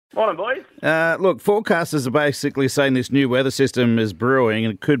Morning, boys. Look, forecasters are basically saying this new weather system is brewing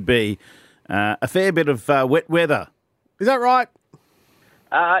and it could be a fair bit of wet weather. Is that right?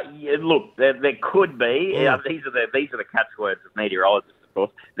 Yeah, look, there could be. These are the catchwords of meteorologists, of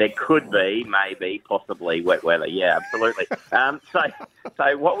course. There could be, maybe, possibly wet weather. Yeah, absolutely.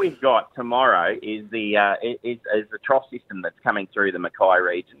 So what we've got tomorrow is the trough system that's coming through the Mackay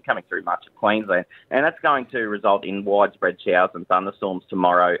region, coming through much of Queensland, and that's going to result in widespread showers and thunderstorms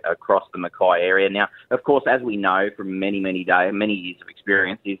tomorrow across the Mackay area. Now, of course, as we know from many years of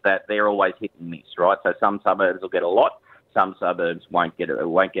experience, is that they're always hit and miss, right? So some suburbs will get a lot. Some suburbs won't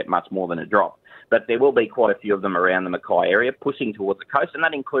get much more than a drop. But there will be quite a few of them around the Mackay area pushing towards the coast, and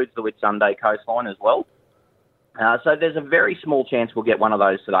that includes the Whitsunday coastline as well. So there's a very small chance we'll get one of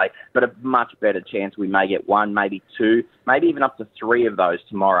those today, but a much better chance we may get one, maybe two, maybe even up to three of those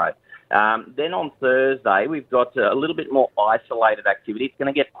tomorrow. Then on Thursday, we've got a little bit more isolated activity. It's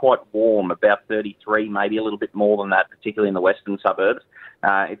going to get quite warm, about 33, maybe a little bit more than that, particularly in the western suburbs.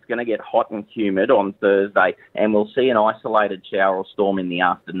 It's going to get hot and humid on Thursday, and we'll see an isolated shower or storm in the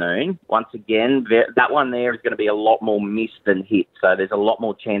afternoon. Once again, that one there is going to be a lot more mist than hit, so there's a lot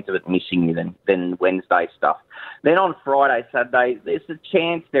more chance of it missing you than Wednesday stuff. Then on Friday, Saturday, there's a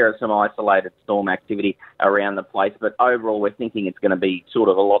chance there are some isolated storm activity around the place, but overall we're thinking it's going to be sort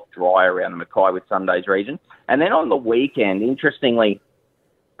of a lot drier around the Mackay Whitsundays region. And then on the weekend, interestingly,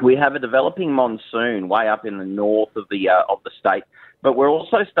 we have a developing monsoon way up in the north of the state, but we're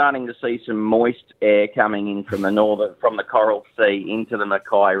also starting to see some moist air coming in from the Coral Sea into the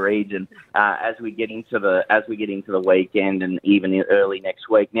Mackay region as we get into the weekend and even early next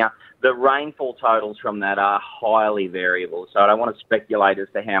week. Now, the rainfall totals from that are highly variable, so I don't want to speculate as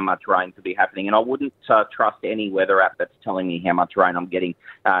to how much rain could be happening, and I wouldn't trust any weather app that's telling me how much rain I'm getting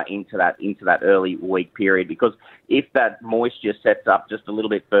into that early week period, because if that moisture sets up just a little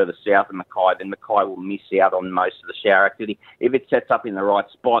bit further south of Mackay, then Mackay will miss out on most of the shower activity. If it sets up in the right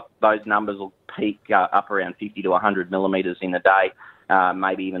spot, those numbers will peak up around 50 to 100 millimetres in a day,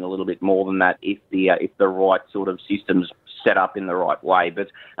 maybe even a little bit more than that if the right sort of systems set up in the right way. But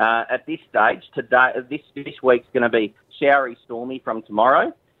at this stage, today, this week's going to be showery, stormy from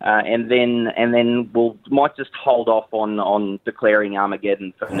tomorrow, and then might just hold off on declaring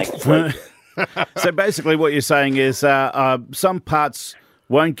Armageddon for next week. So basically, what you're saying is some parts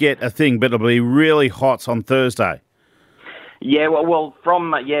won't get a thing, but it'll be really hot on Thursday. Yeah, well,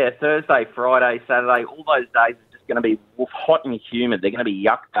 from Thursday, Friday, Saturday, all those days are just going to be hot and humid. They're going to be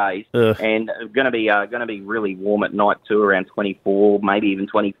yuck days, and going to be really warm at night too, around 24, maybe even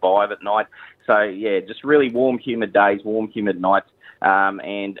 25 at night. So yeah, just really warm, humid days, warm, humid nights,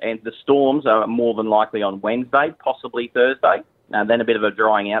 and the storms are more than likely on Wednesday, possibly Thursday. Then a bit of a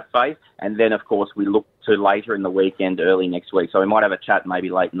drying out phase, and then, of course, we look to later in the weekend, early next week. So we might have a chat maybe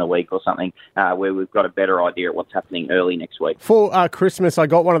late in the week or something where we've got a better idea of what's happening early next week. For Christmas, I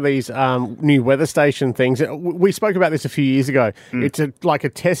got one of these new weather station things. We spoke about this a few years ago. It's like a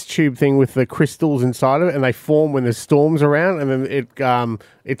test tube thing with the crystals inside of it, and they form when there's storms around, and then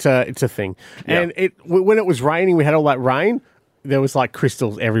it's a thing. Yeah. And when it was raining, we had all that rain, there was like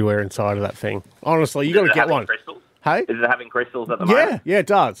crystals everywhere inside of that thing. Honestly, you got to get one. Crystals? Hey? Is it having crystals at the moment? Yeah, it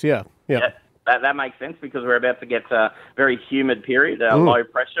does. Yeah. That makes sense because we're about to get a very humid period, low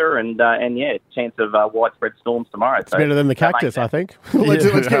pressure, and chance of widespread storms tomorrow. It's better than the cactus, I think. Let's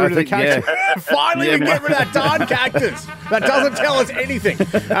get rid of the cactus. Yeah. Finally, we can get rid of that darn cactus. That doesn't tell us anything.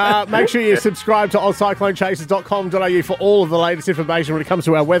 Make sure you subscribe to oldcyclonechasers.com.au for all of the latest information when it comes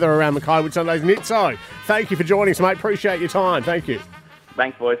to our weather around Mackay Whitsundays. Nitso, thank you for joining us, mate. Appreciate your time. Thank you.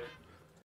 Thanks, boys.